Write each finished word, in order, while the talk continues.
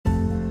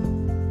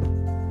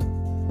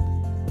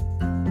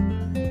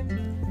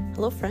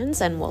Hello, friends,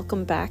 and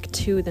welcome back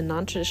to the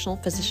Non-Traditional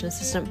Physician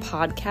Assistant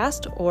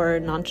Podcast, or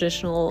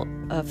Non-Traditional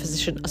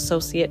Physician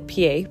Associate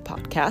PA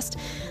Podcast.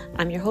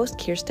 I'm your host,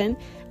 Kirsten,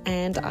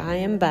 and I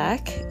am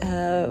back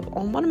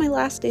on one of my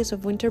last days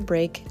of winter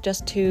break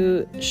just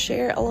to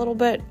share a little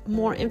bit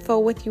more info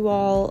with you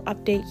all,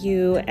 update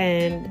you,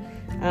 and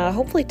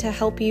hopefully to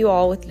help you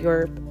all with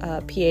your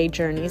PA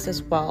journeys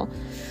as well.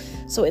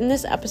 So in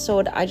this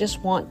episode, I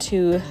just want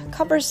to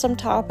cover some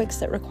topics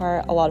that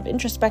require a lot of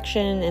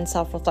introspection and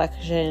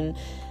self-reflection,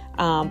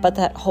 but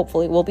that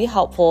hopefully will be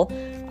helpful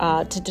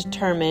to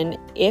determine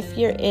if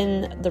you're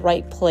in the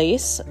right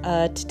place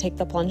to take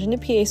the plunge into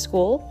PA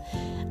school,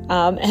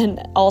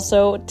 and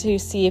also to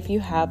see if you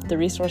have the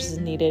resources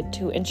needed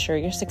to ensure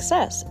your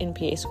success in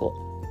PA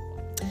school.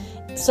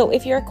 So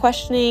if you're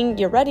questioning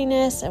your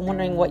readiness and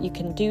wondering what you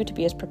can do to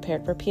be as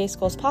prepared for PA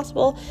school as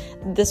possible,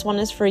 this one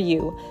is for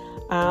you.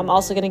 I'm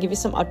also going to give you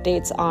some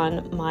updates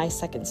on my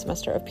second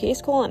semester of PA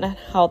school and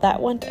how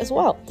that went as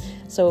well.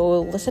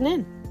 So listen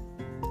in.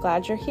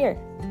 Glad you're here.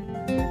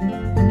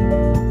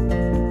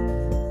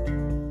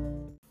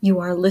 You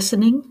are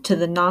listening to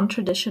the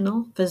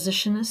Non-Traditional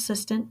Physician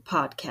Assistant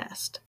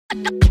Podcast.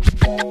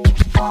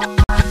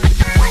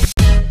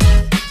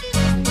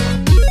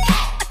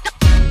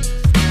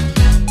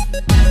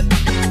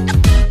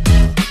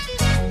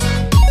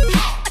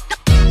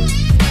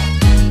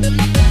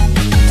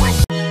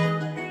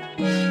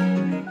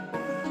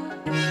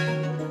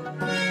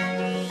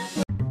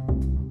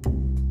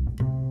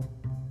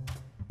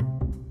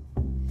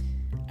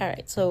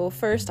 Alright, so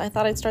first I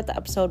thought I'd start the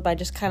episode by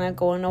just kind of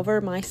going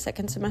over my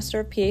second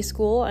semester of PA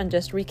school and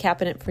just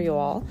recapping it for you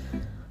all.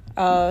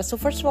 So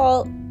first of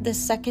all, this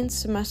second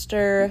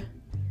semester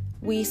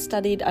we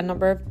studied a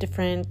number of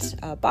different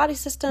body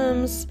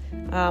systems.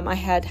 I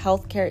had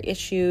healthcare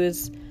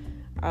issues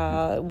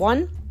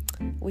 1,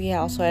 we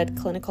also had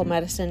clinical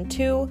medicine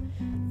 2,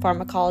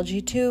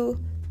 pharmacology 2,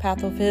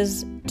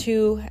 pathophys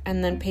 2,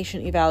 and then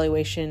patient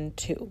evaluation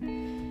 2.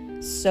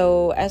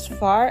 So as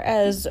far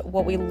as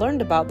what we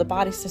learned about the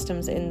body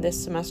systems in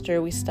this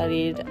semester, we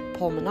studied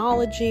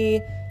pulmonology,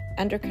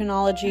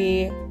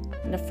 endocrinology,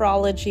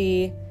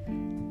 nephrology,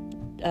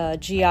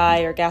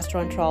 GI or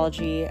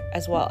gastroenterology,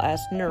 as well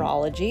as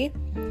neurology.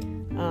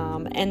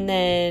 And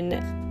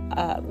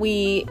then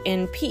we,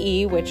 in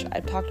PE, which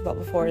I've talked about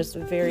before, is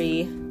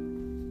very,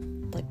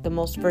 the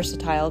most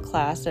versatile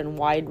class and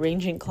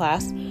wide-ranging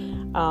class.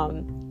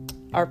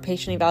 Our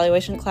patient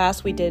evaluation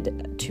class, we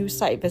did 2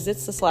 site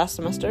visits this last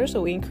semester,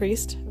 so we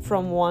increased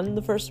from 1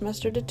 the first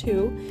semester to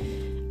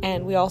 2,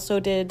 and we also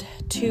did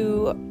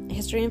 2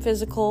 history and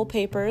physical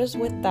papers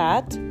with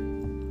that,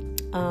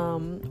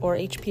 or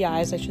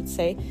HPIs, I should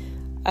say,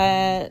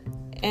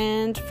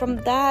 and from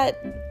that,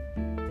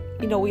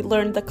 we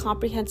learned the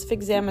comprehensive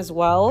exam as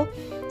well.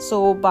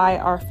 So by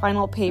our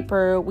final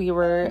paper, we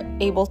were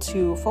able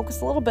to focus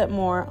a little bit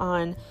more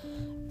on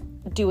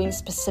doing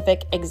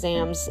specific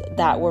exams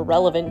that were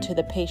relevant to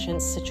the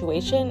patient's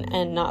situation,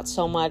 and not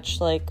so much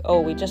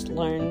we just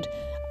learned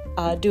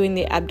doing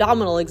the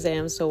abdominal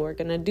exam, so we're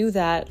going to do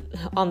that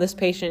on this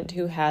patient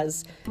who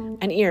has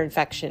an ear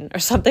infection or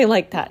something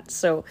like that.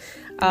 So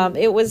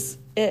it was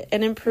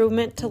an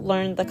improvement to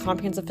learn the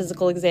comprehensive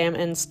physical exam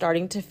and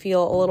starting to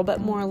feel a little bit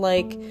more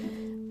like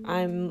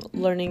I'm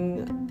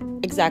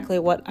learning exactly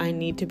what I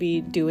need to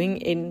be doing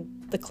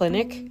in the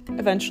clinic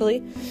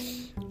eventually.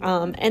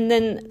 And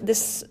then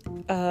this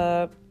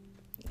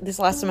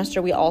last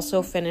semester, we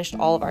also finished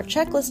all of our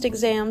checklist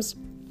exams.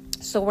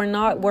 So we're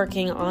not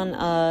working on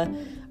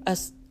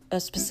a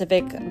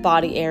specific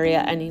body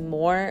area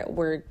anymore.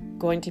 We're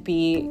going to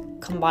be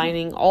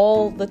combining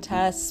all the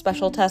tests,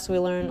 special tests we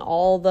learn,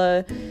 all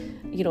the,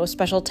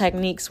 special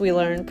techniques we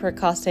learn,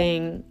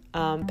 percussing,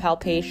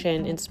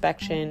 palpation,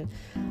 inspection,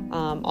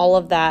 all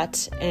of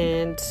that.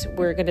 And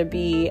we're going to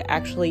be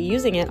actually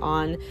using it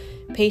on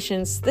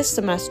patients this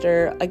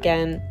semester,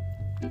 again,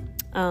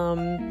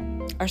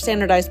 our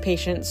standardized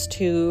patients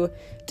to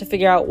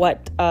figure out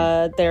what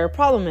their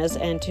problem is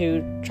and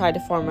to try to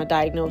form a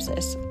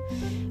diagnosis.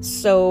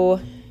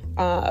 So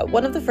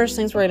one of the first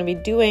things we're going to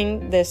be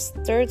doing this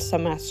third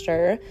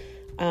semester,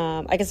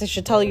 I guess I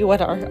should tell you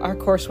what our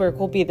coursework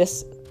will be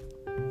this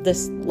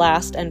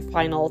last and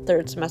final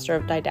third semester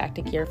of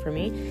didactic year for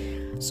me.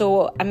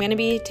 So I'm going to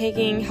be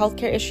taking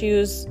healthcare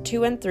issues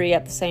 2 and 3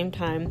 at the same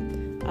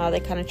time. They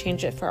kind of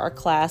changed it for our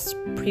class.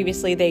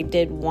 Previously, they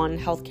did 1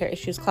 healthcare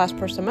issues class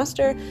per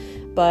semester,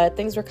 but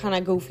things were kind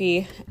of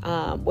goofy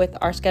with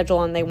our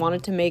schedule, and they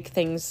wanted to make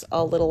things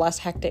a little less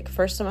hectic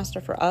first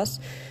semester for us.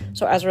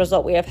 So as a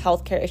result, we have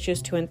healthcare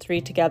issues 2 and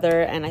 3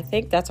 together, and I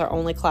think that's our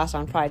only class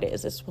on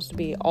Fridays. It's supposed to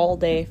be all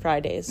day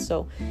Fridays,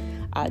 so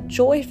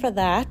joy for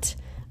that.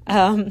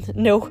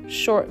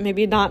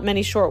 Maybe not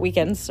many short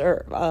weekends,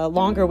 or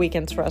longer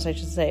weekends for us, I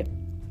should say.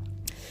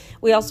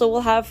 We also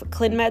will have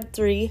ClinMed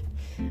 3,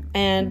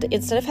 and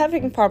instead of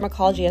having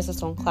pharmacology as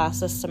its own class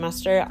this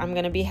semester, I'm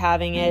going to be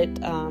having it,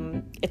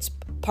 it's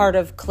part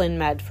of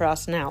ClinMed for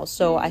us now.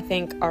 So I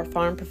think our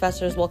pharm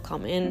professors will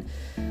come in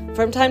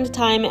from time to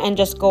time and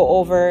just go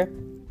over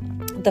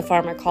the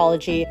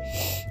pharmacology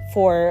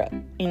for,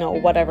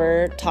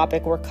 whatever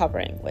topic we're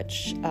covering,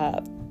 which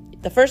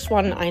the first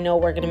one I know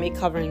we're going to be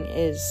covering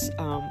is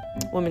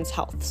women's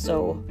health,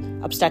 so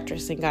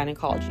obstetrics and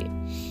gynecology.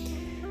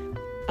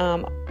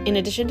 In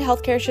addition to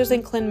healthcare issues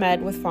in Clin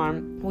Med with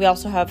Pharm, we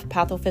also have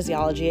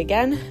pathophysiology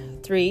again,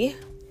 3,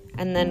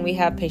 and then we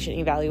have patient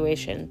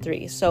evaluation,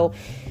 3. So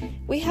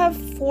we have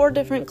 4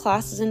 different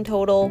classes in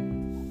total,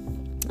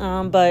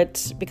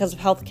 but because of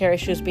healthcare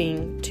issues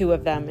being 2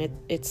 of them,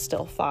 it's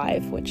still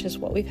 5, which is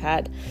what we've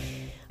had.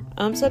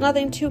 So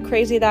nothing too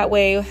crazy that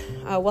way.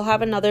 We'll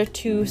have another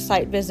 2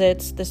 site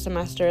visits this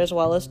semester, as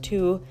well as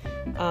 2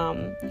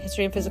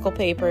 history and physical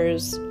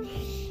papers.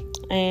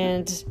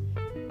 And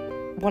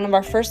one of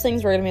our first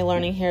things we're going to be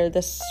learning here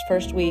this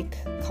first week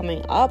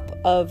coming up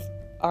of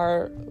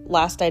our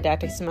last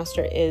didactic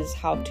semester is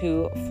how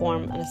to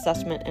form an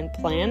assessment and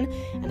plan,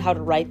 and how to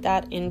write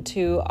that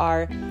into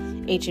our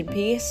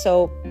H&P.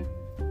 So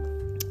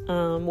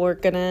we're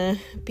going to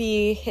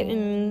be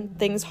hitting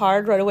things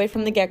hard right away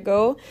from the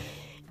get-go.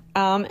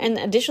 And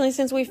additionally,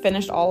 since we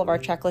finished all of our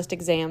checklist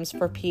exams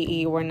for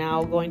PE, we're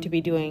now going to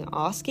be doing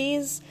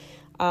OSCEs,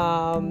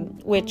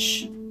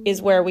 which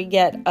is where we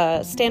get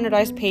a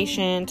standardized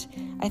patient.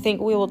 I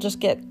think we will just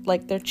get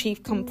their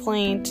chief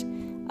complaint,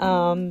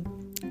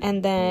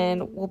 and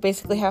then we'll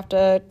basically have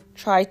to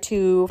try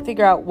to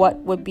figure out what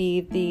would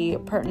be the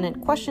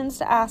pertinent questions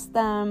to ask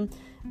them,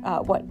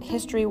 what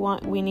history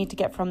we need to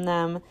get from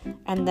them,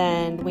 and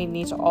then we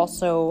need to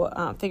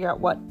also figure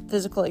out what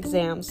physical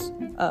exams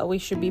we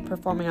should be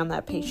performing on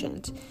that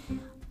patient.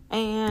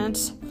 And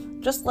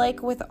just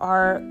like with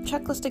our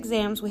checklist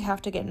exams, we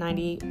have to get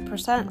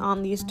 90%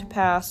 on these to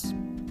pass.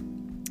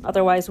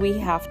 Otherwise, we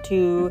have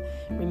to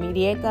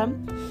remediate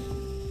them.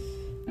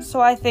 So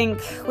I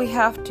think we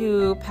have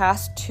to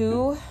pass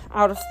 2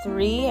 out of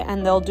 3,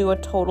 and they'll do a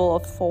total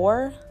of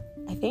 4,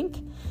 I think,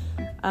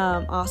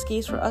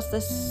 OSCEs for us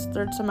this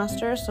 3rd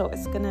semester. So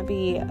it's going to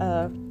be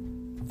a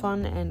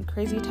fun and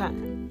crazy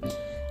time.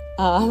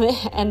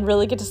 And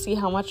really get to see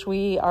how much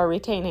we are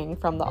retaining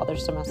from the other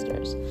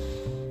semesters.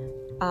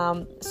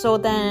 So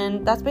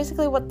then that's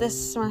basically what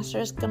this semester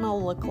is going to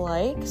look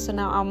like. So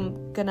now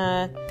I'm going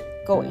to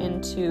go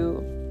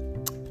into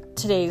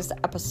today's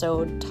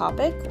episode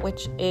topic,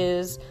 which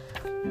is,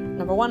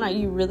 number 1, are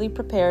you really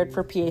prepared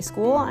for PA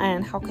school,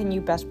 and how can you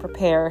best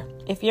prepare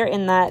if you're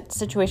in that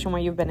situation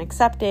where you've been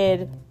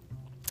accepted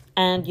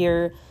and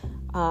you're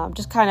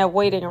just kind of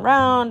waiting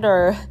around,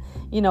 or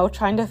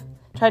trying to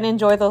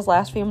enjoy those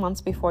last few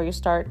months before you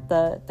start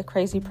the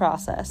crazy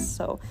process.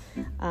 So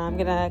I'm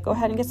gonna go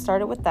ahead and get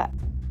started with that.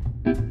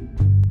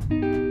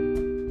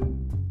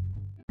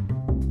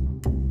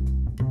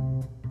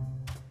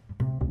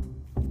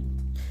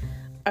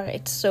 All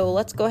right, so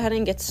let's go ahead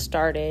and get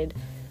started.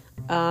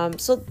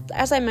 So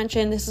as I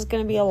mentioned, this is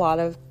going to be a lot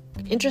of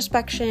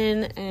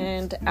introspection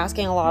and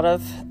asking a lot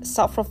of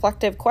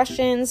self-reflective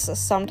questions.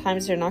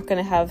 Sometimes you're not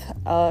going to have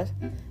a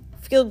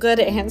feel-good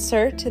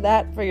answer to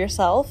that for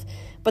yourself,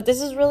 but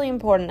this is really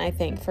important, I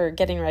think, for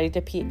getting ready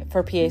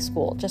for PA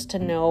school, just to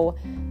know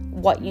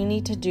what you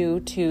need to do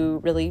to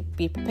really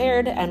be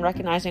prepared, and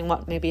recognizing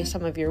what maybe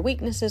some of your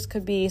weaknesses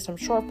could be, some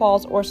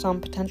shortfalls, or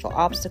some potential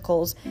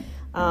obstacles.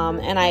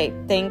 And I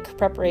think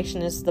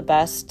preparation is the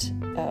best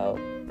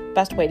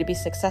way to be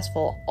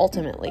successful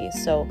ultimately.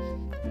 So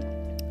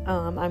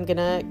I'm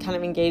gonna kind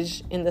of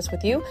engage in this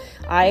with you.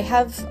 I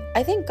have,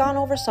 I think, gone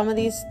over some of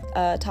these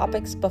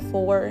topics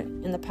before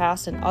in the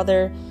past in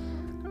other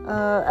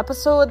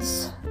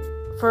episodes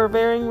for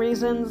varying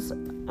reasons.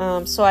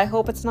 So I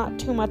hope it's not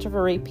too much of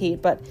a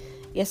repeat, but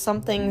yes,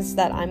 some things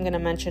that I'm gonna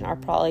mention are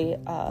probably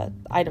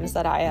items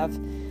that I have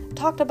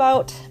talked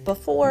about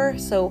before.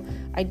 So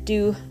I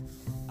do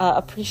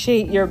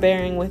appreciate your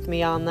bearing with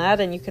me on that,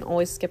 and you can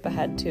always skip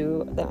ahead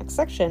to the next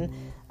section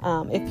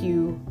if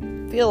you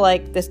feel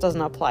like this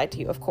doesn't apply to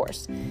you, of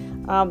course.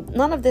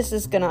 None of this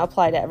is going to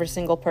apply to every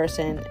single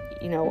person.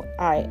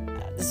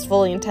 This is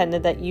fully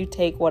intended that you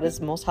take what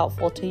is most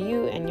helpful to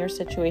you and your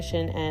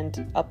situation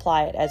and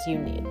apply it as you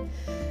need.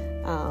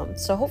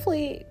 So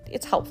hopefully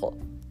it's helpful.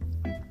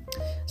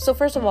 So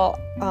first of all,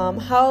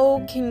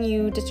 how can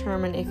you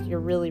determine if you're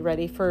really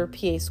ready for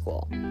PA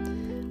school?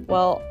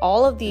 Well,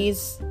 all of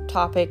these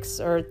topics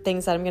or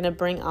things that I'm going to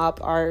bring up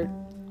are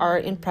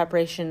in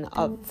preparation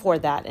for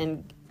that,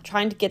 and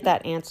trying to get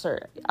that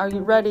answer. Are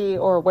you ready,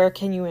 or where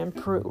can you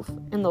improve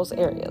in those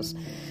areas?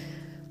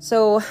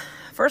 So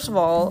first of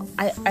all,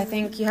 I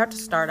think you have to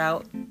start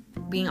out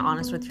being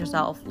honest with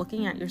yourself,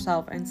 looking at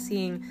yourself and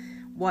seeing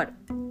what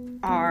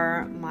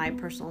are my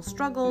personal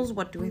struggles.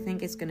 What do I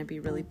think is going to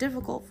be really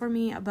difficult for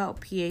me about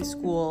PA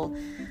school?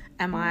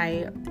 Am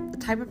I the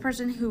type of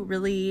person who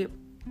really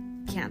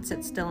can't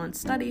sit still and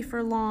study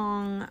for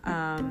long?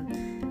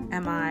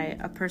 Am I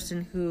a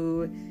person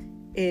who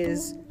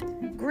is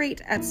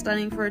great at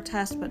studying for a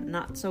test but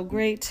not so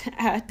great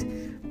at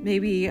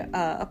maybe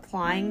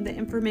applying the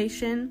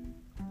information?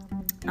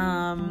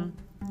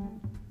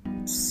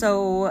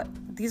 So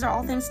these are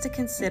all things to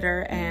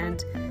consider,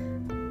 and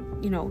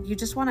you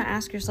just want to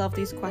ask yourself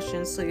these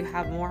questions so you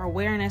have more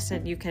awareness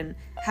and you can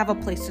have a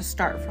place to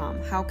start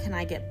from. How can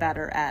I get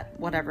better at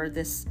whatever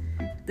this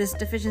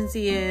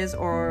deficiency is,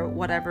 or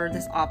whatever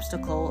this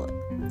obstacle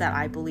that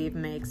I believe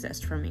may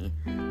exist for me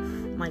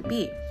might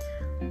be.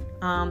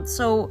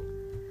 So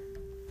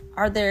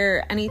are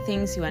there any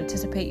things you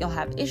anticipate you'll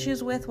have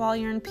issues with while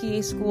you're in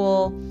PA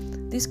school?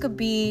 These could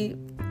be,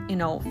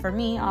 for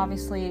me,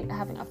 obviously,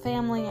 having a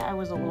family. I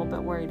was a little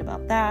bit worried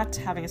about that.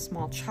 Having a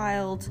small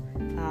child.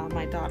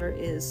 My daughter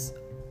is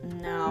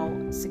now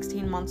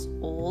 16 months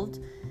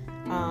old,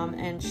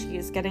 and she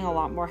is getting a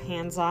lot more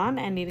hands-on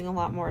and needing a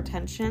lot more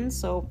attention.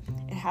 So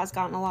it has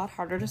gotten a lot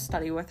harder to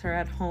study with her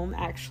at home,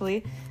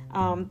 actually.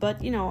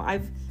 But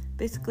I've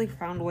basically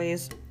found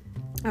ways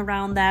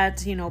around that,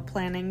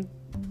 planning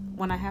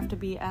when I have to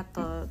be at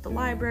the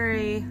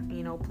library,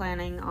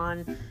 planning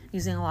on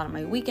using a lot of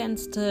my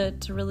weekends to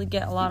really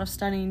get a lot of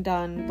studying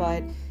done.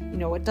 But,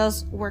 it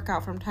does work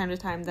out from time to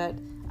time that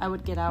I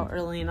would get out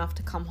early enough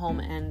to come home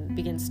and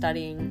begin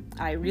studying.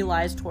 I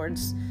realized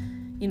towards,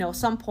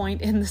 some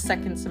point in the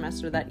second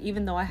semester that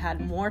even though I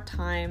had more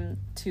time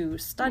to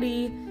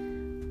study,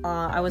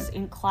 I was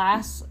in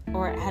class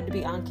or had to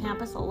be on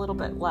campus a little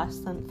bit less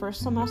than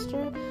first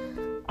semester.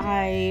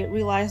 I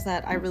realized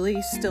that I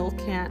really still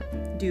can't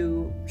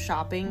do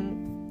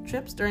shopping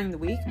trips during the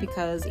week,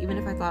 because even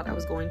if I thought I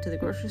was going to the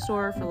grocery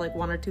store for like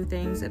one or two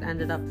things, it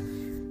ended up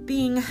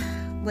being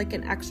like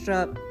an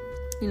extra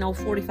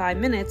 45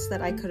 minutes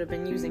that I could have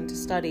been using to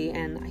study,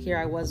 and here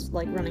I was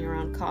like running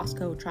around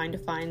Costco trying to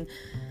find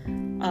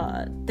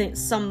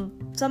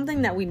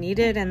something that we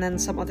needed, and then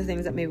some other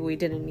things that maybe we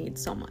didn't need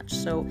so much.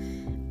 So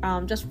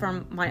just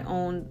from my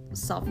own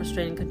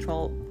self-restraining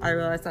control, I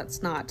realized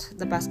that's not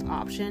the best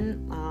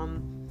option.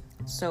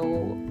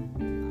 So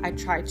I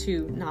try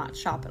to not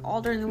shop at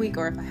all during the week,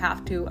 or if I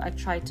have to, I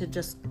try to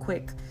just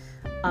quick,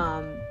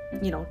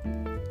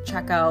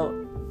 check out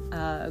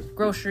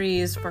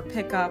groceries for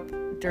pickup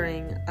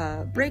during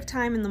break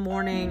time in the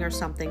morning or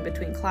something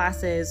between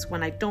classes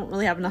when I don't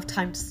really have enough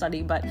time to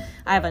study, but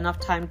I have enough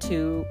time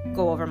to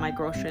go over my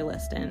grocery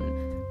list, and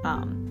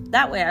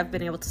that way I've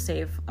been able to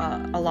save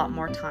a lot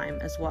more time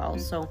as well.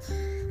 So,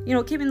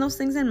 keeping those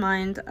things in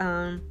mind,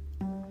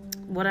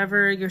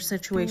 whatever your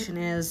situation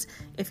is,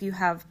 if you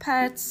have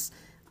pets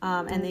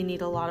and they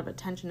need a lot of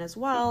attention as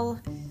well,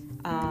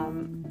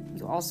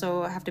 you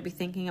also have to be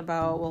thinking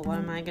about, well, what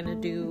am I going to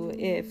do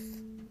if,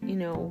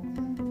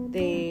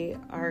 they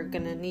are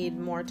going to need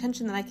more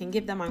attention than I can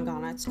give them? I'm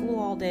gone at school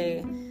all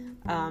day.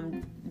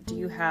 Do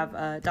you have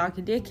a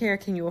doggy daycare?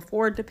 Can you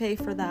afford to pay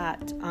for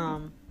that?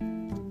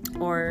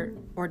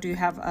 Or do you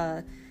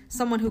have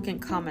someone who can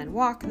come and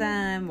walk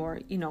them, or,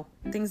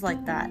 things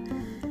like that.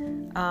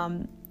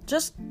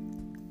 Just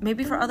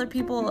maybe for other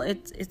people,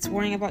 it's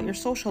worrying about your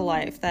social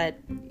life, that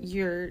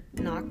you're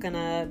not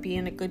gonna be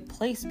in a good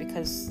place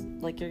because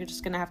you're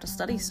just gonna have to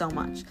study so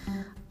much.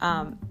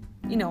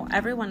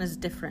 Everyone is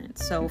different.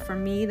 So for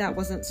me, that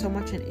wasn't so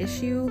much an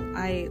issue.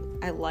 I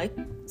like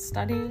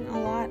studying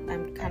a lot.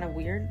 I'm kind of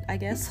weird, I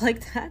guess,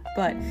 like that.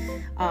 But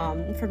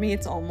for me,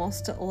 it's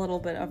almost a little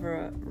bit of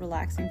a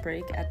relaxing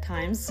break at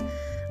times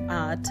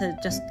to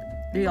just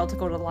be able to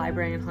go to the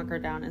library and hunker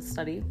down and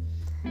study.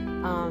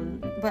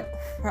 But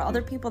for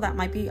other people, that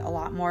might be a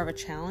lot more of a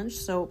challenge.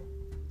 So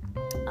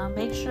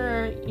make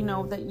sure,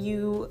 that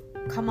you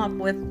come up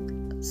with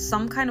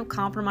some kind of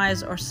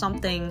compromise or some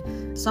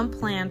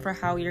plan for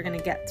how you're going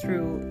to get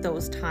through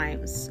those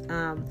times.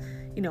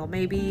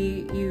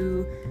 Maybe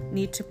you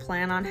need to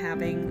plan on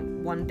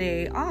having one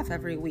day off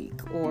every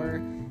week,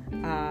 or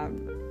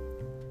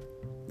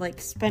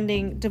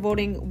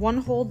devoting one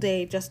whole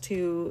day just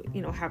to,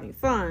 having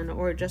fun,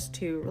 or just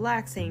to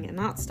relaxing and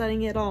not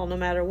studying at all, no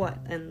matter what.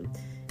 And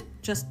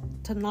just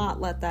to not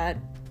let that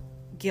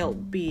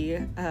guilt be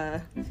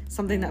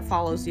something that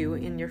follows you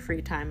in your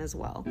free time as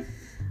well.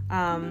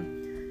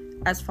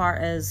 As far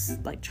as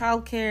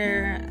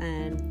childcare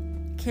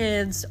and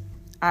kids,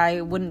 I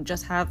wouldn't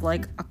just have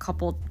a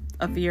couple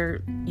of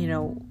your,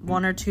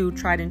 one or two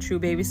tried and true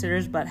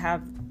babysitters, but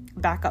have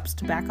backups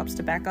to backups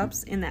to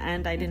backups. In the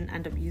end, I didn't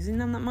end up using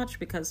them that much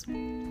because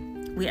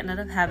we ended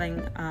up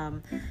having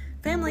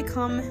family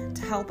come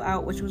to help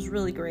out, which was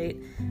really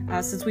great.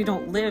 Since we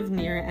don't live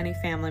near any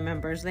family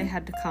members, they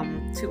had to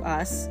come to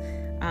us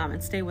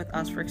and stay with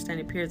us for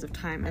extended periods of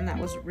time, and that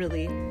was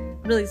really,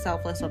 really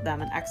selfless of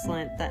them and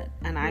excellent.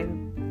 And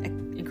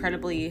I'm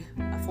incredibly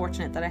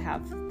fortunate that I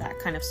have that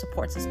kind of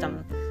support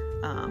system,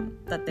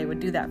 that they would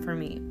do that for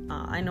me.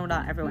 I know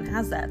not everyone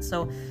has that.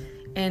 So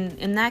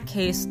in that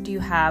case, do you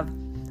have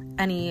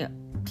any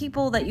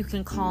people that you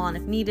can call on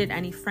if needed,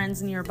 any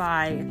friends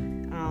nearby?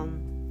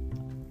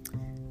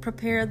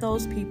 Prepare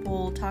those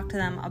people, talk to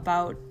them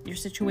about your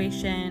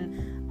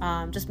situation.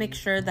 Just make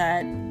sure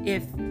that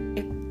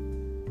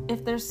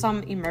if there's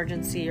some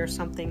emergency or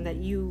something, that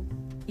you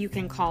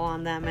can call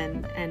on them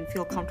and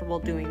feel comfortable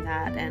doing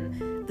that.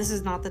 And this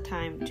is not the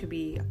time to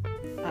be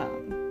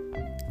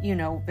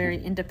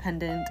very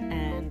independent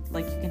and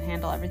you can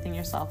handle everything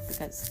yourself,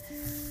 because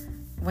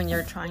when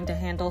you're trying to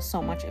handle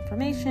so much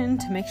information,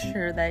 to make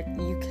sure that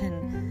you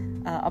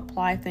can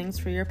apply things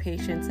for your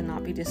patients and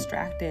not be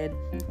distracted.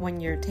 When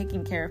you're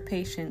taking care of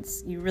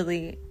patients, you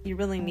really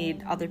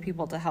need other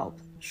people to help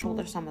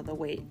shoulder some of the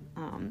weight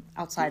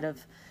outside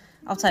of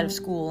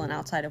school and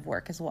outside of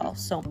work as well.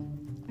 So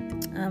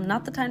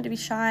not the time to be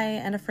shy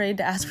and afraid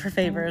to ask for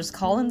favors.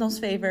 Call in those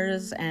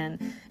favors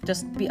and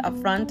just be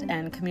upfront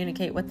and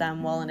communicate with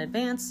them well in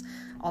advance.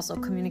 Also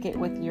communicate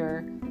with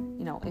your,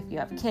 if you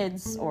have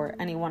kids or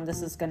anyone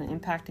this is going to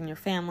impact in your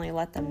family,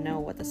 let them know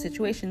what the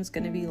situation is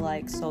going to be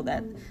like, so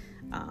that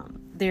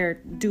they're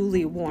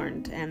duly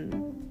warned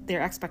and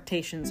their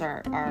expectations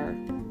are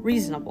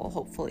reasonable,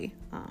 hopefully,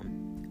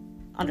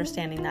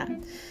 understanding that.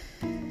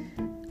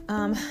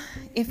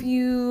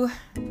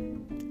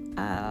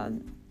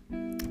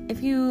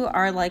 If you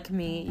are like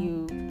me,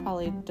 you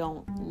probably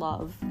don't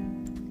love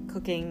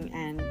cooking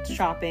and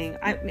shopping.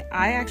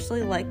 I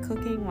actually like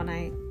cooking when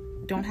I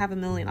don't have a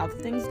million other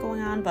things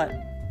going on, but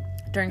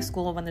during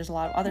school, when there's a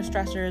lot of other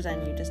stressors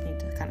and you just need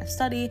to kind of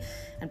study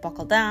and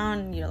buckle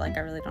down, you're like,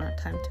 I really don't have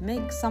time to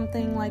make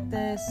something like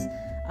this.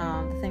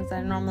 The things that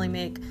I normally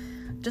make,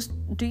 just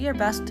do your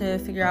best to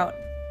figure out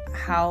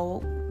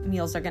how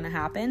meals are going to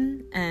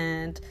happen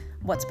and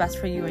what's best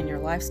for you in your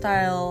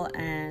lifestyle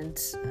and,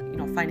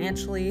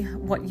 financially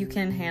what you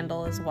can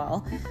handle as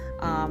well.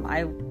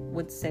 I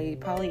would say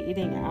probably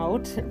eating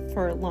out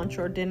for lunch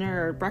or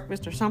dinner or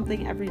breakfast or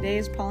something every day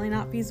is probably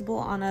not feasible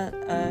on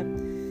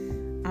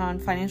on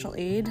financial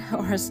aid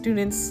or a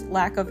student's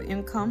lack of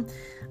income.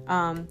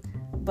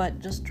 But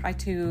just try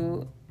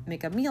to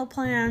make a meal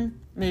plan.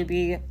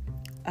 Maybe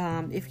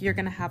if you're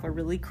going to have a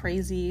really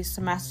crazy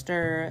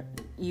semester,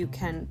 you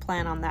can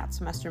plan on that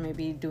semester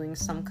maybe doing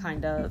some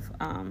kind of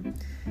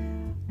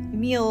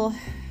meal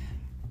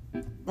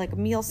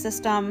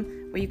system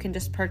where you can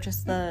just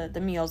purchase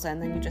the meals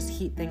and then you just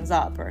heat things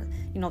up, or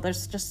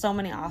there's just so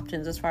many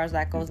options as far as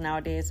that goes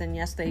nowadays. And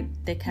yes, they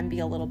can be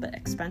a little bit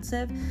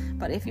expensive,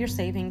 but if you're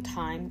saving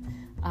time,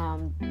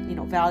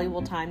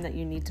 valuable time that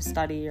you need to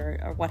study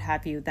or what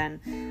have you, then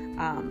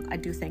I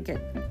do think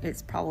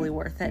it's probably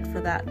worth it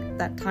for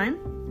that time.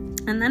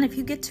 And then if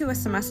you get to a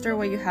semester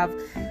where you have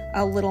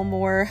a little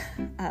more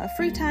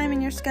free time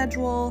in your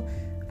schedule,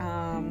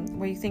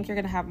 where you think you're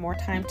going to have more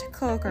time to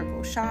cook or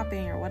go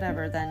shopping or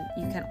whatever, then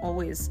you can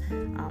always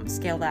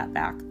scale that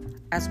back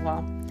as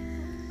well.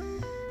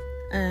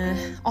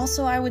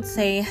 Also, I would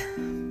say,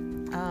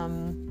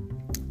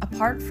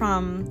 apart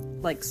from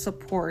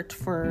support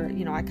for,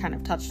 I kind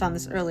of touched on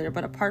this earlier,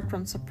 but apart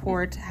from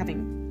support,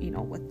 having,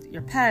 with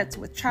your pets,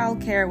 with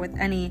childcare, with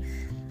any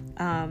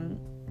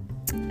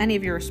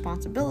of your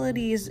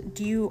responsibilities,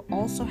 do you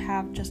also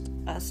have just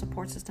a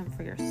support system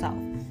for yourself?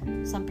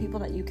 Some people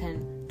that you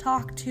can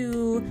talk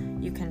to,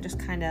 you can just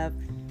kind of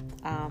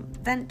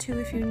vent to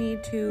if you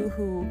need to,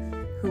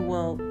 who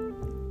will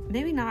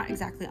maybe not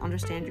exactly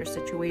understand your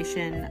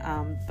situation,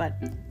 but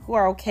who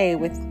are okay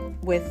with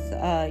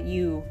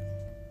you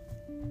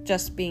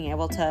just being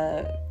able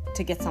to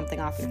get something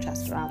off your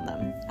chest around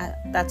them.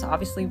 That's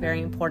obviously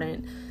very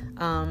important.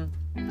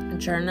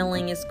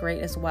 Journaling is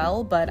great as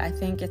well, but I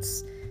think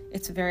it's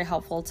very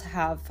helpful to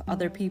have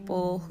other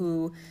people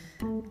who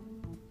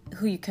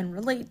you can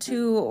relate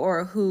to,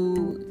 or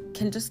who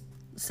can just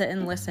sit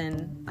and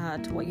listen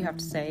to what you have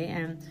to say,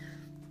 and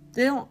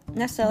they don't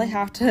necessarily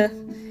have to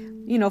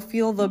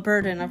feel the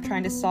burden of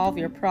trying to solve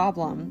your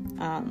problem.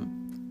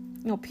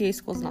 PA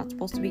school is not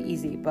supposed to be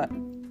easy, but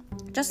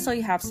just so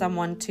you have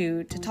someone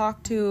to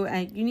talk to,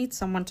 and you need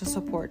someone to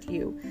support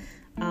you,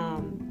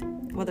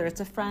 whether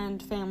it's a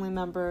friend, family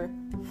member,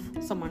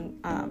 someone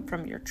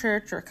from your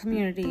church or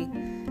community.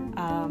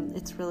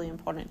 It's really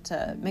important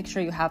to make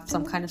sure you have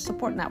some kind of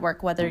support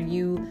network, whether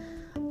you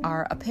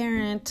are a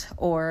parent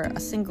or a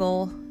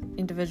single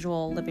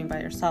individual living by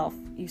yourself.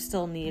 You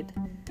still need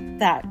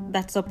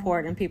that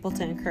support and people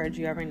to encourage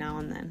you every now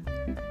and then.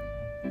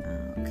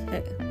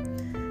 Okay.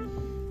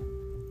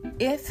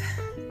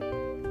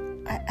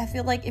 I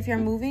feel like if you're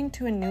moving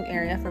to a new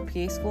area for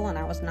PA school, and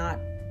I was not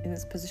in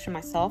this position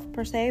myself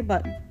per se,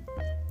 but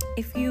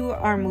if you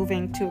are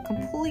moving to a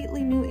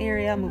completely new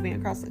area, moving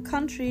across the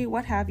country,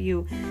 what have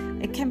you,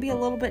 it can be a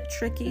little bit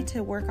tricky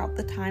to work out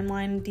the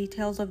timeline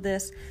details of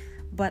this,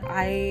 but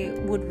I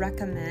would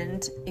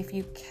recommend, if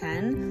you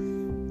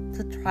can,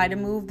 to try to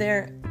move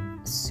there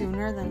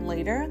sooner than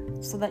later,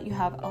 so that you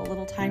have a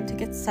little time to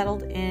get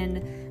settled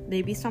in.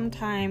 Maybe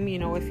sometime,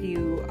 if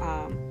you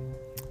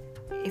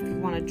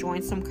want to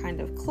join some kind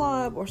of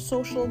club or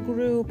social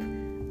group,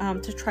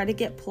 to try to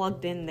get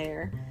plugged in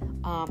there.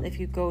 If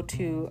you go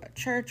to a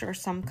church or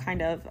some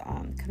kind of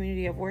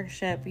community of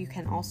worship, you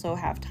can also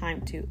have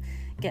time to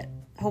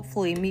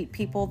hopefully meet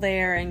people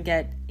there and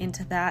get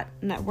into that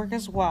network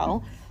as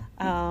well.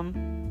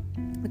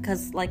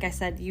 Because like I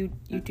said, you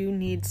do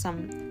need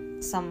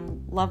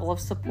some level of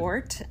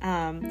support.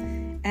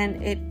 And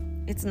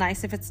it's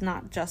nice if it's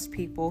not just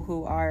people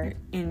who are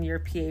in your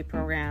PA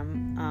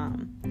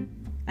program.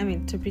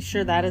 To be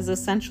sure, that is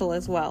essential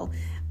as well,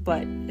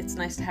 but it's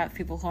nice to have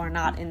people who are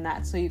not in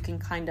that, so you can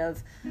kind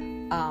of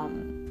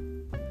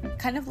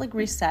kind of like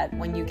reset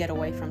when you get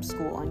away from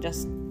school and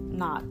just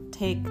not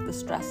take the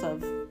stress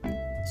of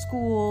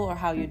school or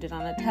how you did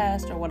on a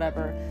test or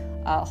whatever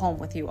home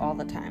with you all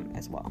the time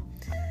as well.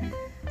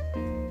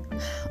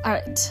 All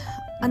right.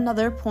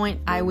 Another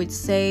point I would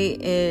say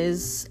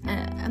is,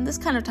 and this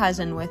kind of ties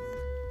in with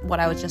what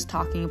I was just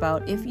talking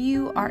about, if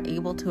you are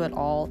able to at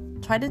all,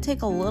 try to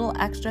take a little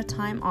extra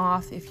time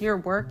off. If you're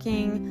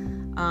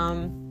working,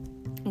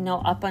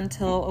 up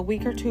until a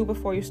week or two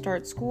before you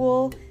start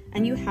school,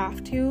 and you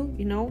have to,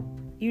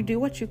 you do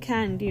what you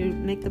can, you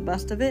make the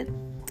best of it.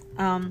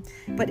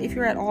 But if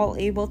you're at all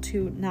able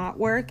to not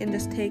work and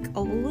just take a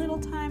little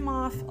time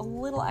off, a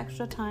little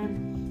extra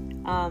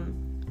time,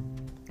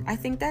 I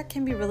think that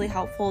can be really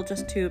helpful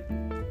just to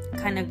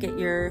kind of get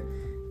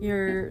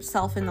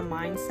yourself in the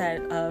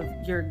mindset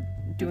of you're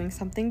doing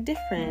something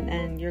different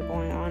and you're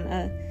going on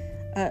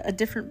a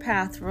different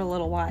path for a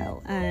little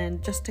while,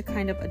 and just to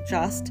kind of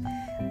adjust,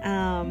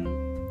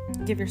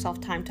 give yourself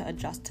time to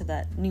adjust to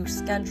that new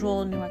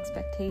schedule, new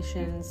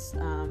expectations,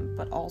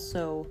 but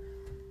also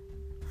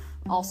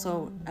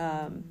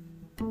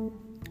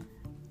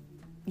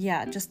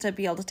just to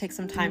be able to take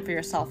some time for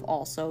yourself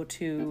also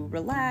to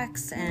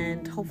relax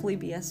and hopefully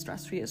be as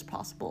stress-free as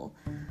possible.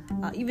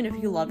 Even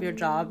if you love your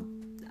job,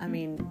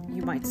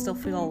 you might still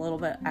feel a little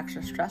bit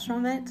extra stress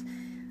from it.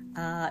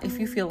 If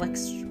you feel like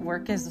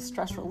work is a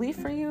stress relief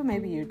for you,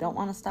 maybe you don't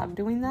want to stop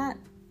doing that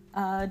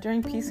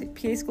during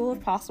PA school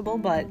if possible,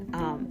 but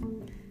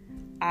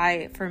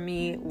for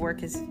me,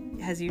 work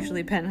has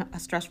usually been a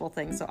stressful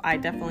thing, so I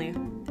definitely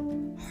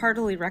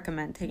heartily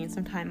recommend taking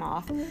some time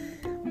off,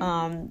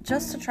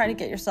 just to try to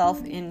get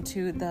yourself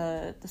into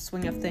the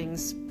swing of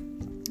things.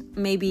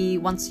 Maybe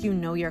once you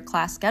know your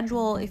class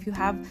schedule, if you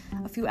have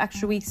a few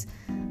extra weeks,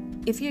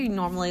 if you're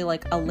normally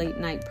like a late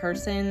night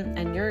person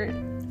and your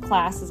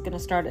class is going to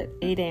start at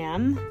 8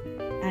 a.m.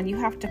 and you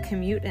have to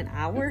commute an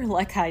hour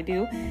like I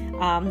do,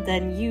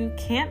 then you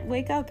can't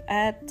wake up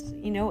at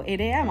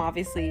 8 a.m.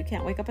 Obviously, you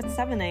can't wake up at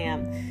 7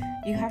 a.m.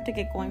 You have to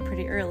get going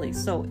pretty early.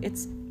 So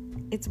it's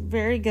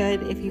very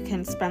good if you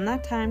can spend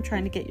that time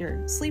trying to get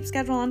your sleep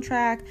schedule on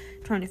track,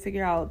 trying to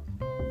figure out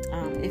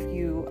if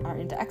you are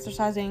into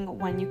exercising,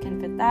 when you can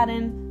fit that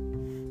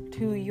in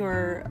to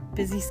your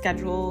busy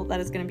schedule that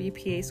is going to be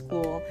PA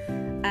school.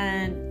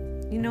 And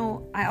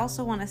I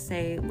also want to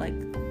say, like,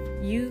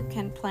 you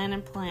can plan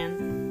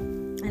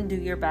and do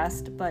your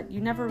best, but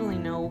you never really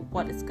know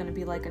what it's going to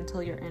be like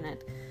until you're in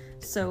it.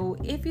 So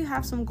if you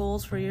have some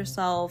goals for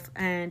yourself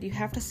and you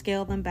have to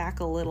scale them back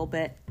a little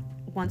bit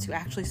once you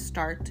actually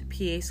start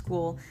PA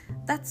school,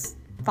 that's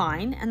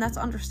fine and that's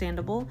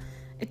understandable.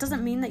 It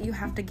doesn't mean that you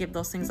have to give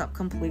those things up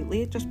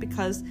completely just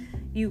because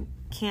you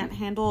can't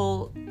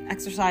handle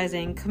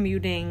exercising,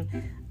 commuting,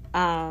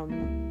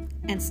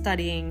 and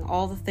studying,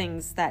 all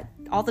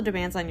the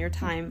demands on your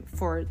time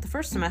for the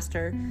first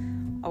semester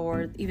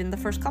or even the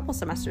first couple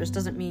semesters.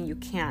 Doesn't mean you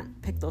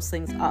can't pick those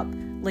things up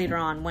later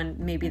on when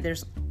maybe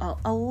there's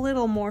a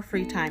little more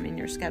free time in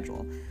your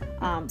schedule.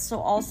 So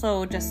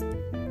also just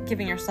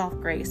giving yourself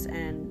grace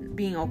and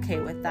being okay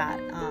with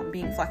that,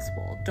 being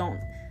flexible. Don't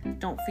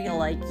feel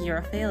like you're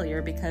a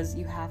failure because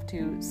you have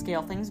to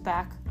scale things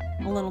back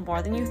a little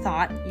more than you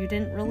thought. You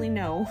didn't really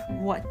know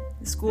what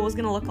school was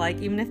going to look like.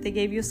 Even if they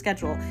gave you a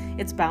schedule,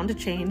 it's bound to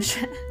change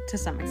to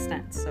some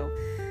extent. So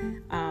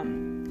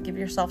give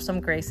yourself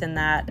some grace in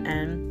that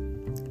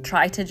and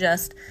try to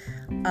just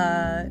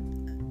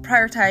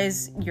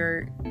prioritize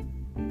your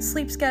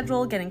sleep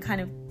schedule, getting kind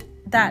of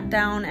that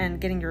down and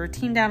getting your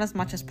routine down as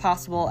much as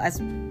possible,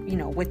 as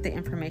with the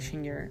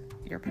information you're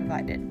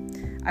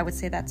provided. I would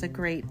say that's a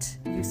great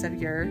use of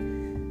your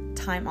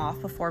time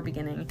off before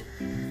beginning.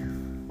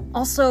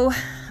 Also,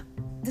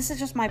 this is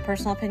just my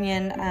personal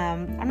opinion.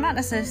 I'm not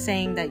necessarily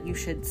saying that you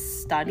should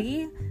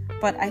study,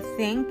 but I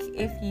think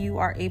if you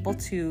are able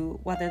to,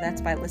 whether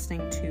that's by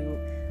listening to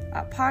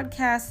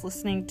podcasts,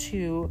 listening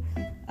to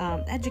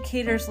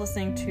educators,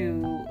 listening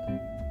to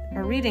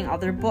or reading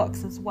other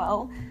books as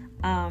well,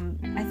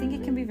 I think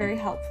it can be very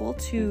helpful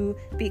to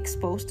be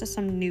exposed to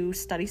some new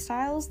study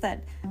styles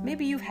that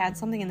maybe you've had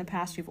something in the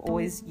past you've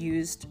always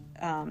used,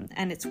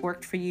 and it's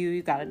worked for you.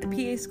 You got into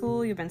PA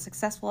school, you've been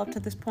successful up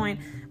to this point,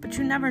 but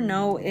you never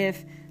know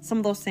if some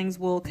of those things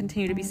will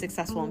continue to be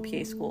successful in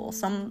PA school.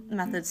 Some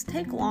methods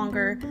take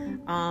longer,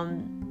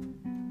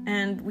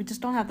 and we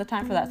just don't have the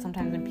time for that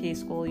sometimes in PA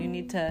school. You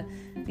need to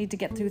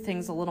get through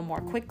things a little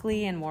more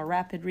quickly and more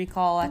rapid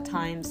recall at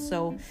times.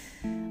 So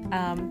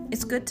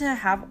it's good to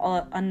have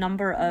a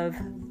number of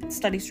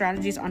study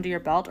strategies under your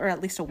belt, or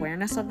at least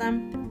awareness of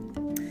them.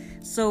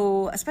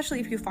 So especially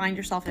if you find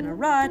yourself in a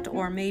rut,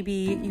 or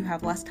maybe you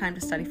have less time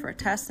to study for a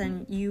test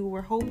than you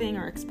were hoping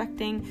or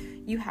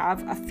expecting, you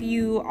have a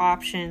few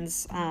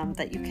options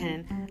that you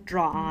can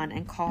draw on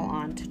and call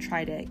on to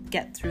try to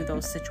get through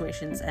those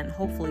situations and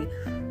hopefully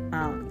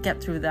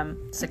get through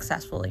them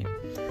successfully.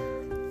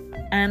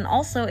 And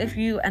also, if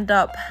you end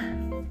up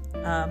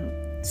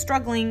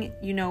struggling,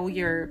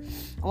 a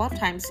lot of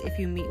times if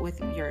you meet with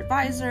your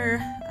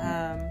advisor,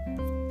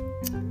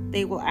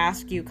 they will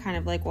ask you kind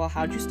of like, well,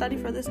 how'd you study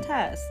for this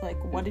test? Like,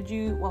 what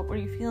were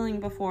you feeling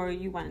before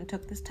you went and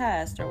took this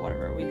test or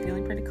whatever? Were you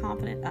feeling pretty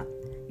confident?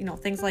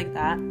 Things like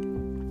that.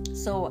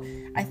 So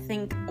I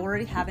think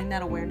already having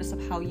that awareness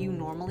of how you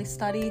normally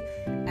study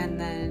and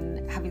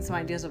then having some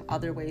ideas of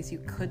other ways you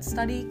could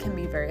study can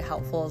be very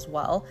helpful as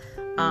well.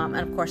 And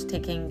of course,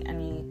 taking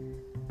any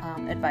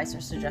advice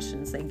or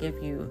suggestions they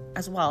give you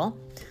as well.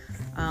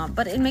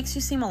 But it makes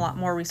you seem a lot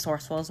more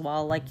resourceful as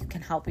well. Like, you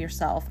can help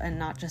yourself and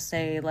not just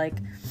say like,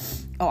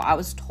 oh, I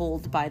was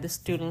told by the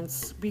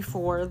students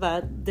before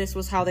that this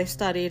was how they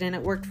studied and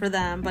it worked for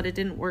them, but it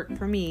didn't work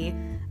for me.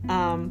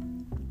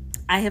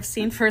 I have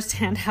seen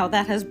firsthand how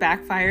that has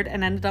backfired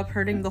and ended up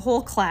hurting the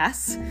whole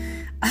class.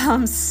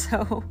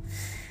 So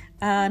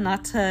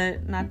not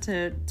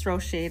to throw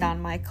shade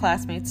on my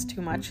classmates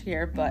too much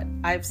here, but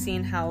I've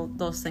seen how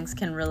those things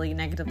can really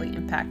negatively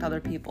impact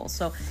other people.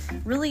 So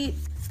really,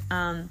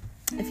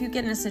 if you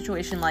get in a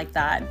situation like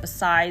that,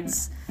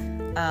 besides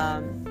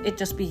it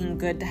just being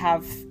good to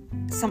have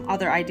some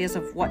other ideas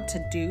of what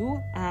to do,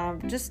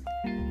 just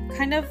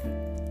kind of,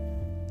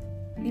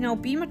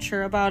 be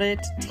mature about it.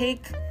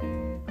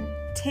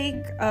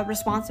 Take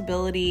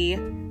responsibility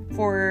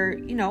for,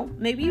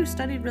 maybe you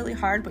studied really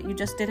hard, but you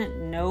just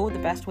didn't know the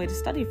best way to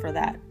study for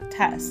that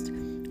test,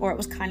 or it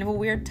was kind of a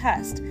weird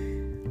test.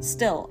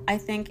 Still, I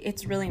think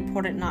it's really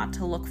important not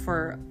to look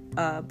for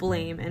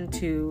blame and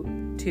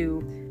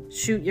to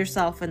shoot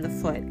yourself in the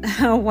foot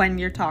when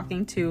you're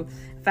talking to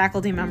a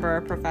faculty member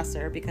or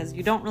professor, because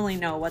you don't really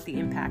know what the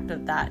impact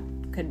of that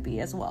could be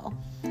as well.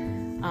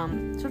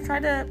 So try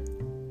to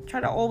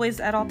always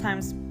at all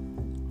times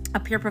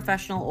appear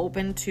professional,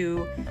 open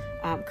to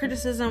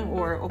criticism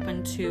or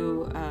open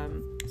to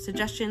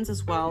suggestions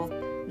as well.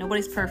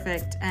 Nobody's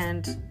perfect,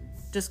 and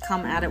just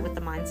come at it with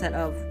the mindset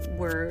of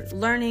we're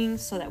learning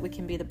so that we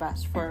can be the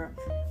best for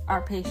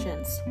our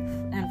patients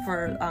and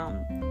for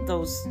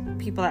those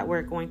people that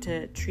we're going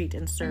to treat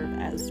and serve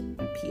as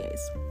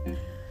PAs.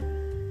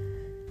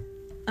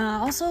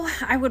 Also,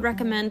 I would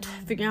recommend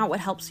figuring out what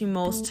helps you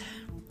most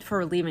for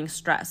relieving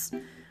stress.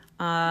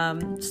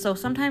 So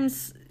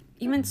sometimes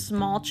even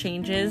small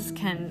changes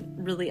can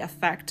really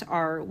affect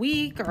our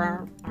week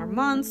or our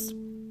months.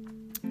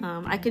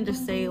 I can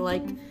just say,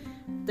 like,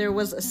 there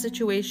was a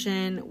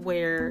situation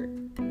where,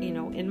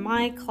 in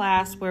my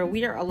class where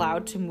we are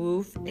allowed to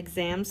move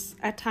exams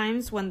at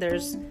times when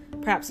there's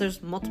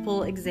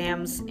multiple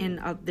exams in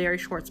a very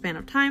short span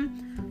of time,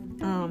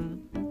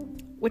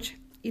 which,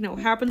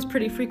 happens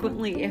pretty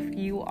frequently if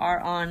you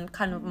are on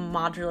kind of a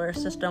modular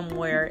system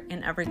where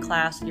in every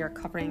class you're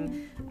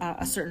covering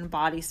a certain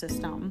body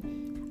system.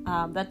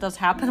 That does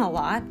happen a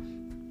lot,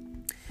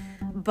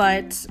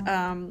 but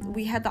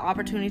we had the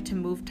opportunity to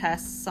move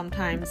tests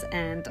sometimes,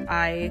 and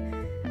I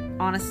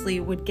honestly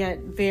would get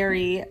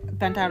very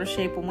bent out of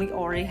shape when we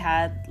already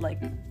had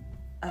like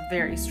a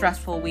very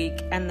stressful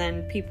week, and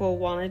then people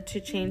wanted to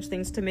change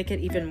things to make it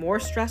even more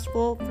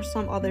stressful for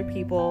some other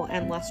people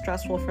and less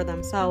stressful for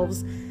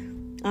themselves.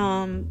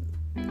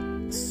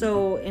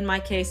 So in my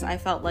case, I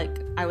felt like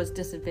I was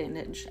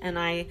disadvantaged, and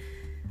I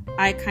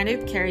kind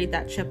of carried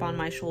that chip on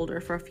my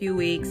shoulder for a few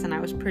weeks, and I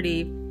was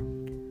pretty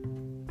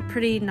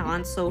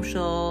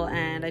non-social,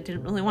 and I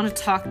didn't really want to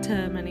talk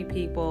to many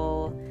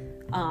people.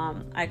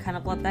 I kind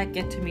of let that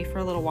get to me for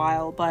a little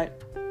while,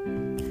 but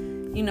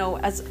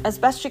as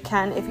best you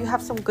can, if you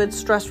have some good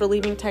stress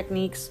relieving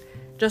techniques,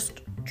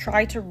 just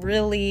try to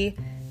really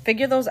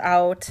figure those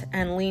out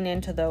and lean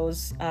into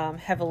those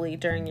heavily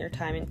during your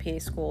time in PA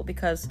school,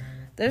 because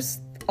there's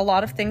a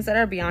lot of things that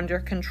are beyond your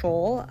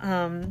control.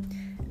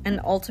 And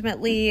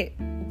ultimately,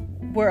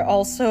 we're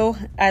also,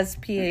 as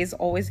PAs,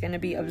 always going to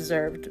be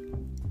observed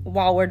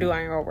while we're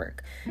doing our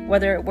work.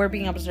 Whether we're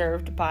being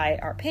observed by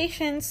our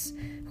patients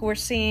who we're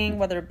seeing,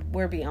 whether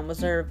we're being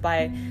observed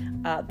by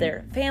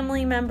their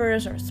family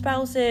members or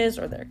spouses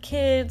or their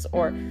kids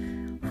or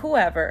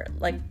whoever,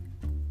 like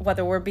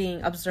whether we're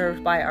being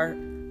observed by our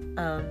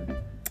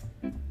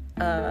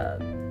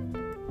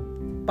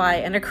by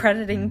an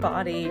accrediting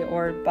body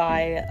or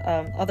by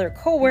other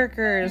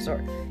coworkers,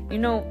 or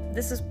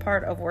this is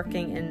part of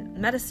working in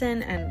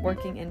medicine and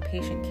working in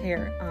patient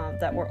care,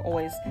 that we're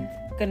always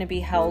going to be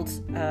held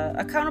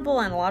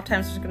accountable, and a lot of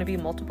times there's going to be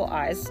multiple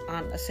eyes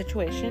on a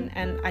situation,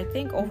 and I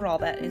think overall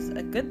that is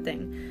a good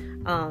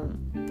thing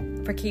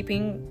for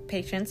keeping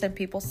patients and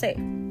people safe.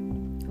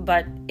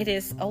 But it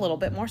is a little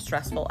bit more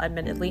stressful,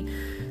 admittedly.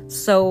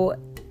 So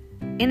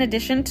in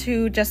addition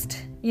to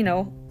just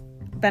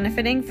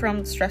benefiting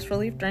from stress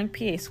relief during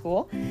PA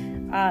school,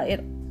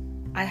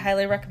 I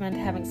highly recommend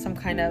having some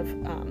kind of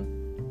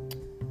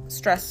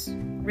stress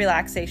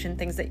relaxation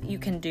things that you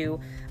can do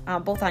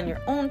both on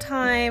your own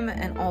time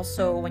and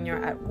also when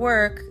you're at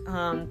work,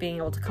 being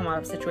able to come out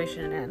of a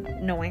situation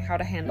and knowing how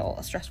to handle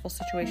a stressful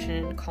situation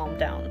and calm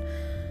down,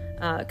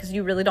 because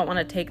you really don't want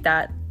to take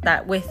that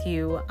with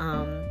you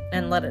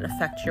and let it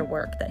affect your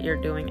work that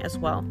you're doing as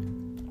well.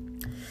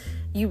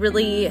 You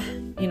really,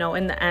 in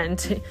the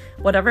end,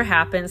 whatever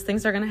happens,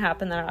 things are going to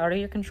happen that are out of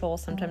your control.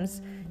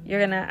 Sometimes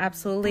you're going to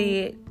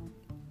absolutely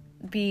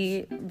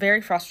be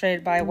very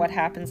frustrated by what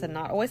happens and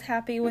not always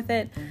happy with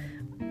it.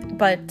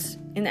 But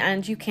in the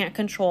end, you can't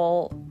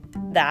control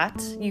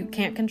that. You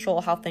can't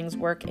control how things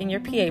work in your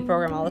PA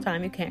program all the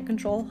time. You can't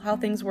control how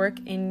things work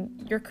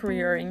in your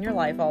career, in your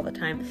life all the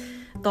time.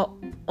 The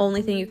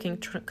only thing you can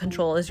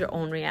control is your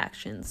own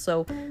reactions.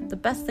 So the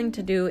best thing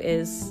to do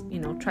is,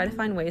 try to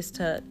find ways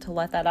to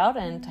let that out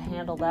and to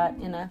handle that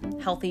in a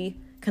healthy,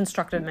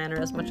 constructive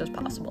manner as much as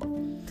possible.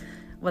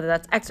 Whether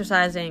that's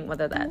exercising,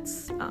 whether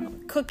that's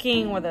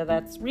cooking, whether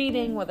that's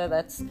reading, whether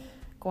that's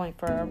going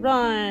for a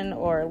run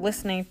or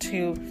listening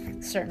to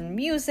certain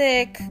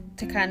music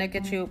to kind of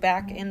get you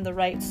back in the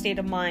right state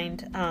of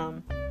mind.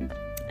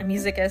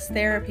 Music as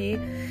therapy.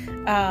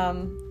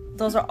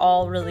 Those are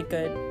all really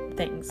good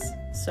things.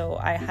 So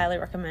I highly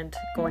recommend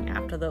going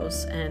after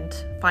those and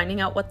finding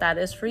out what that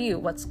is for you,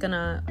 what's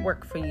gonna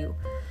work for you.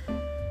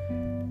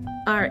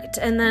 All right,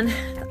 and then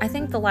I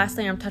think the last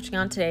thing I'm touching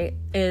on today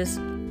is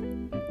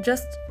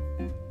just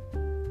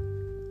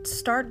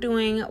start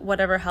doing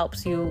whatever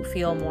helps you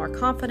feel more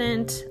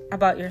confident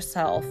about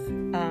yourself,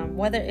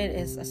 whether it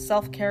is a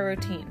self-care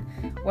routine,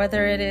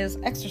 whether it is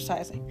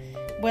exercising,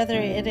 whether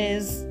it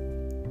is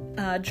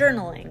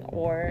journaling,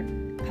 or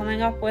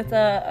coming up with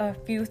a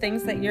few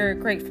things that you're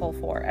grateful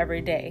for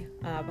every day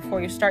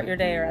before you start your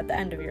day or at the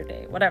end of your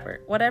day,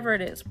 whatever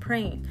it is,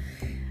 praying,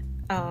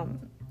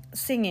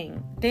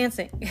 singing,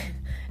 dancing,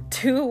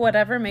 do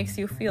whatever makes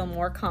you feel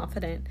more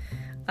confident,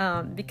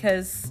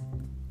 because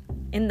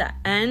in the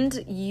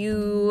end,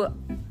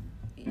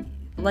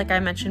 like I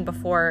mentioned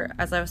before,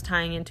 as I was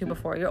tying into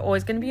before, you're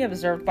always going to be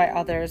observed by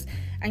others,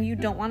 and you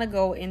don't want to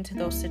go into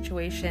those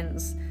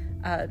situations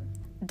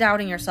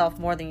doubting yourself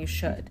more than you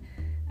should.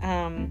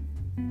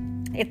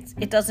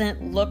 It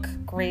doesn't look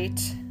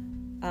great,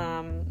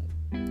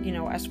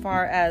 as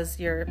far as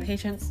your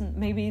patients,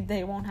 maybe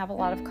they won't have a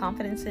lot of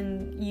confidence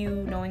in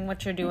you knowing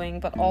what you're doing,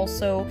 but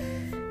also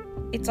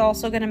it's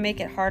also going to make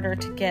it harder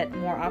to get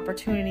more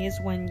opportunities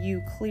when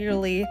you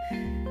clearly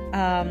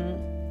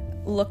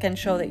look and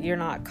show that you're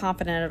not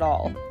confident at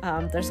all.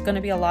 There's going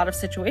to be a lot of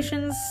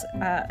situations,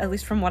 at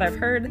least from what I've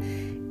heard,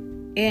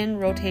 in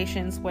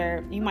rotations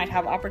where you might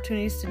have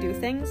opportunities to do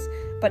things,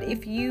 but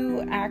if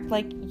you act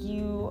like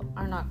you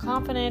are not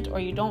confident or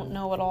you don't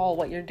know at all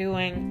what you're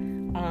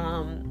doing,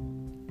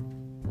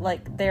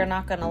 they're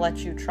not going to let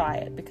you try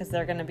it because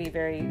they're going to be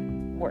very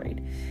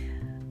worried.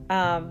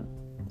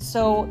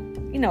 So,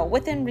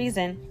 within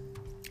reason,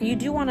 you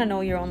do want to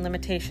know your own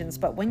limitations,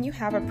 but when you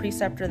have a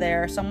preceptor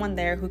there, someone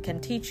there who can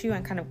teach you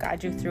and kind of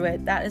guide you through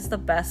it, that is the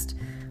best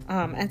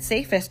and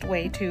safest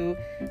way to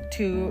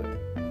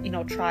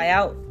try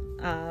out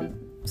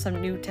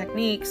some new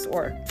techniques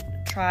or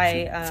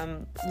try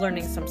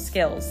learning some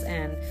skills.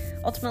 And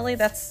ultimately,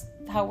 that's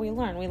how we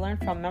learn. We learn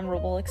from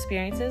memorable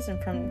experiences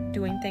and from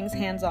doing things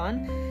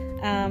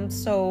hands-on.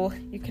 So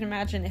you can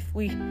imagine if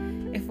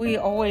we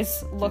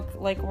always look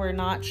like we're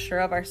not sure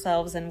of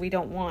ourselves and we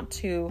don't want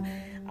to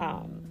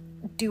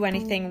do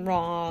anything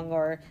wrong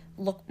or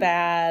look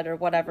bad or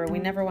whatever, we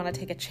never want to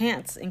take a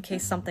chance in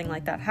case something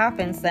like that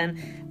happens,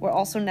 then we're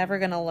also never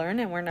going to learn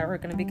and we're never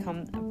going to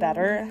become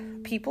better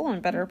people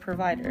and better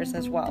providers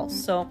as well.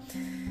 So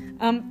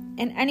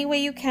in any way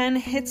you can,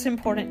 it's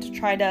important to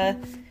try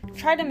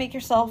to make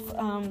yourself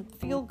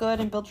feel good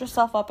and build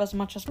yourself up as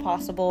much as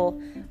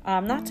possible.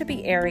 Not to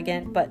be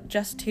arrogant, but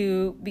just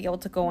to be able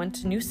to go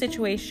into new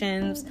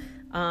situations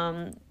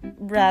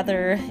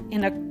rather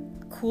in a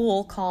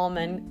cool, calm,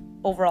 and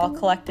overall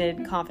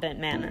collected, confident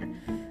manner.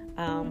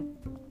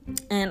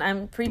 And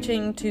I'm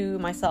preaching to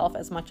myself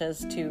as much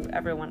as to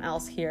everyone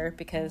else here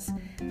because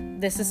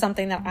this is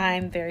something that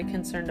I'm very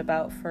concerned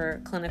about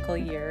for clinical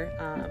year.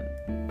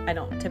 I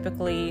don't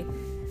typically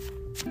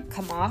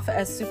come off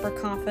as super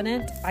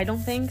confident, I don't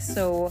think,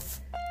 so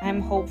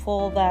I'm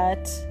hopeful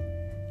that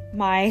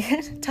my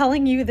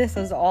telling you this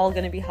is all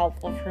going to be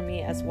helpful for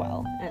me as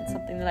well, and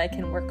something that I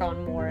can work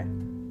on more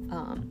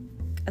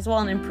as well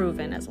and improve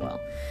in as well.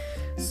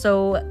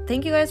 So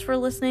thank you guys for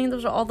listening.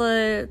 Those are all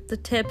the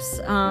tips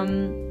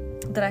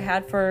that I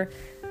had for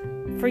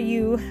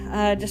you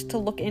just to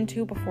look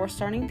into before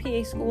starting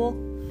PA school,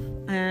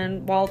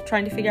 and while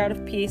trying to figure out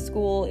if PA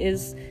school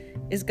is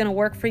going to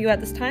work for you at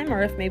this time,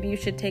 or if maybe you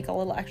should take a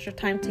little extra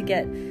time to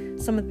get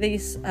some of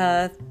these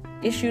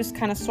issues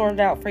kind of sorted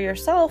out for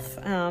yourself,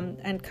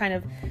 and kind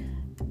of,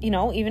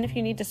 even if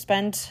you need to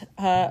spend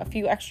a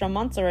few extra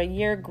months or a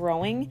year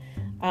growing,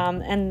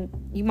 and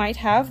you might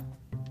have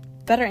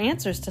better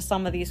answers to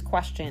some of these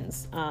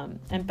questions,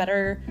 and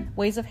better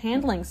ways of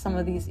handling some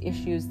of these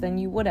issues than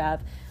you would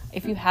have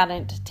if you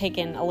hadn't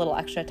taken a little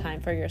extra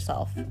time for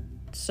yourself.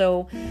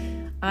 So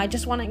I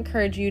just want to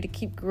encourage you to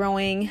keep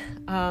growing.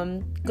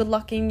 Good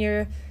luck in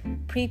your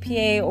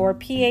pre-PA or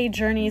PA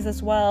journeys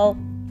as well.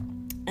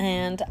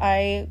 And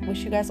I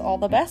wish you guys all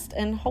the best,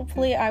 and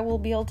hopefully I will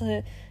be able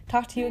to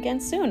talk to you again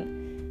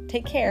soon.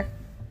 Take care.